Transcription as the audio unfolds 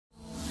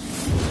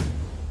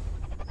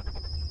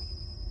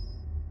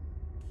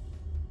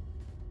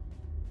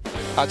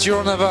At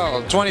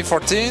Euronaval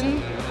 2014,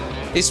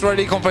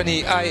 Israeli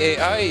company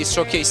IAI is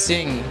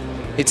showcasing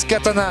its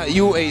Katana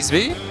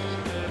USV,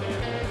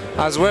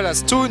 as well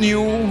as 2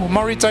 new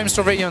Maritime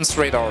Surveillance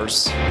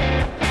Radars.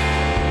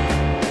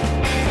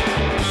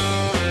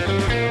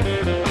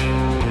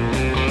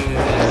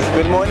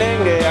 Good morning,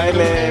 I'm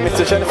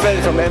Mr.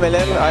 Schoenfeld from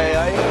MLM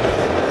IAI.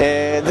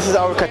 This is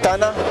our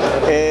Katana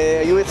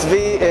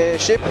USV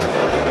ship.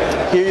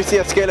 Here you see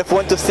a scale of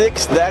 1 to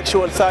 6. The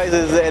actual size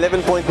is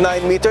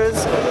 11.9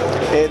 meters.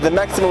 The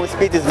maximum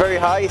speed is very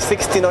high,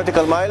 60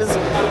 nautical miles.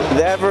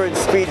 The average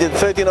speed is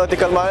 30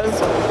 nautical miles.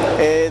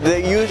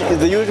 The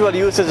usual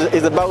usage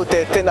is about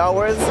 10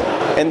 hours,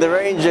 and the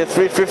range is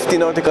 350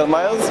 nautical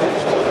miles.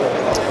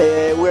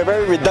 We're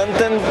very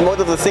redundant. Most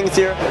of the things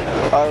here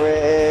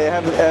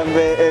have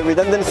a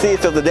redundancy,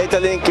 so the data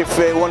link, if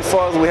one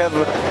falls, we have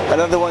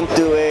another one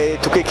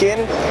to kick in.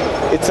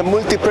 It's a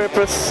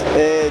multi-purpose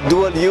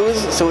dual use,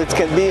 so it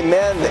can be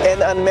manned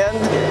and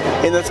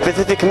unmanned in a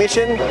specific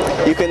mission.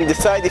 You can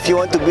decide if you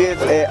want to be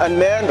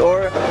unmanned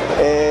or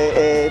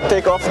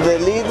take off the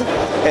lead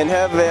and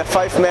have a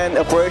 5-man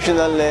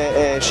operational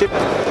ship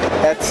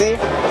at sea.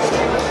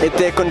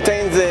 It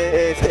contains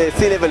a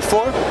sea level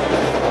 4.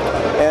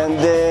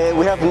 And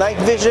we have night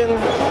vision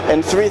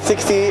and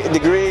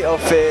 360-degree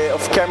of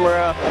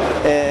camera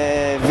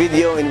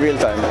video in real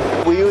time.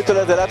 We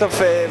utilize a lot of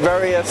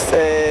various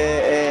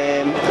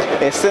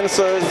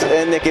sensors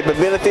and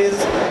capabilities,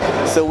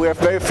 so we are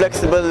very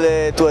flexible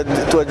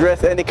to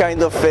address any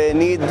kind of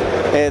need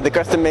the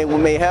customer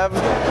may have.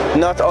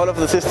 Not all of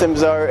the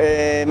systems are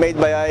made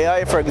by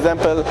IAI. For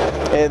example,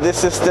 this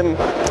system,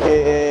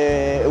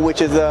 which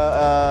is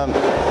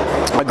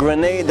a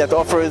grenade that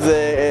offers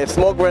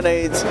smoke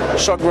grenades,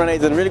 shock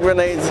grenades, and real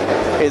grenades,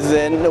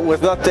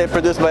 was not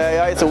produced by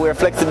IAI, so we are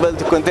flexible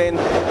to contain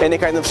any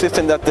kind of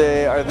system that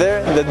are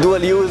there. The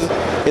dual use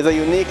is a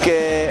unique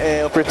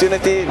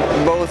opportunity,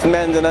 both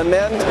manned and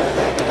unmanned.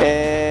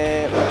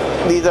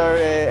 These are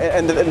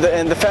and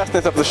the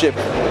fastness of the ship.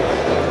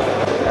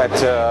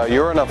 At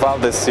Euronaval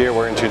this year,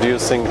 we're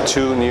introducing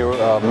 2 new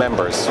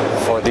members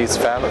for this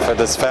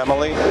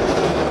family.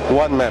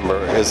 One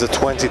member is a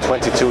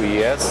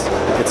 2022ES.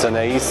 It's an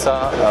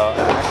AESA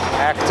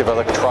active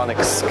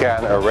electronic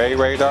scan array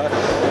radar.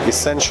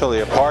 Essentially,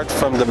 apart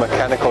from the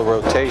mechanical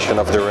rotation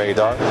of the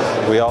radar,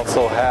 we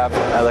also have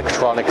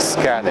electronic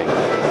scanning,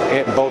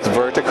 both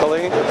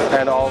vertically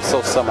and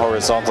also some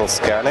horizontal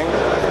scanning.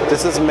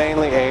 This is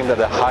mainly aimed at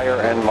a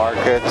higher end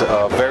market,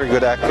 very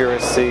good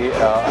accuracy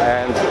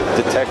and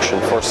detection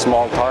for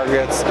small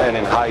targets and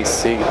in high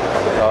sea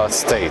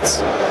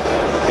states.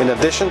 In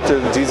addition to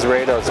these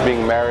radars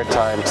being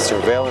maritime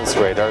surveillance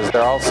radars,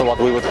 they're also what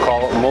we would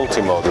call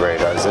multi-mode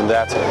radars, in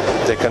that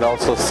they can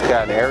also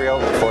scan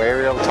for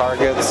aerial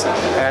targets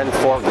and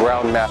for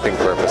ground mapping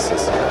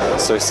purposes.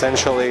 So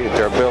essentially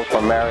they're built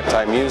for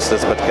maritime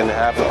uses but can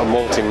have a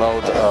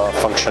multi-mode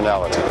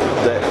functionality.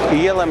 The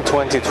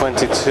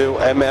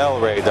ELM-2022ML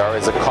radar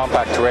is a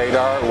compact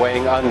radar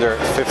weighing under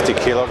 50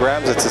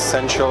 kilograms. It's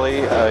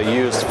essentially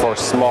used for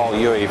small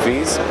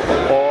UAVs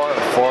or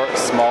for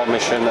small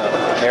mission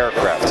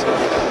aircraft.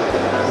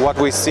 What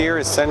we see here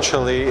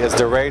essentially is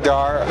the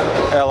radar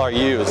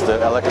LRUs,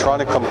 the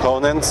electronic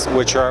components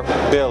which are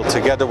built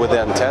together with the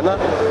antenna.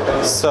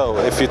 So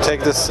if you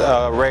take this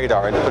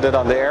radar and put it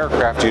on the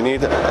aircraft, you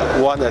need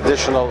one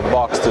additional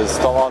box to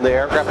install on the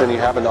aircraft, and you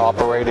have an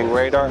operating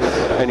radar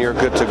and you're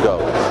good to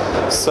go.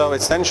 So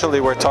essentially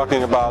we're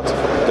talking about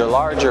the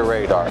larger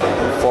radar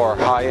for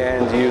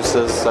high-end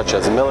uses such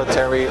as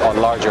military on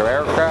larger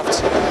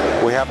aircraft.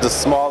 We have the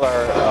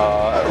smaller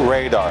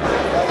radar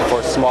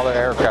for smaller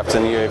aircraft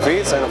and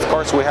UAVs, and of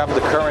course we have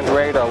the current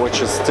radar,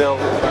 which is still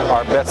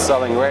our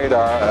best-selling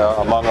radar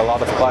among a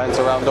lot of clients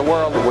around the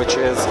world, which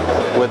is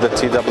with the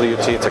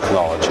TWT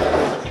technology.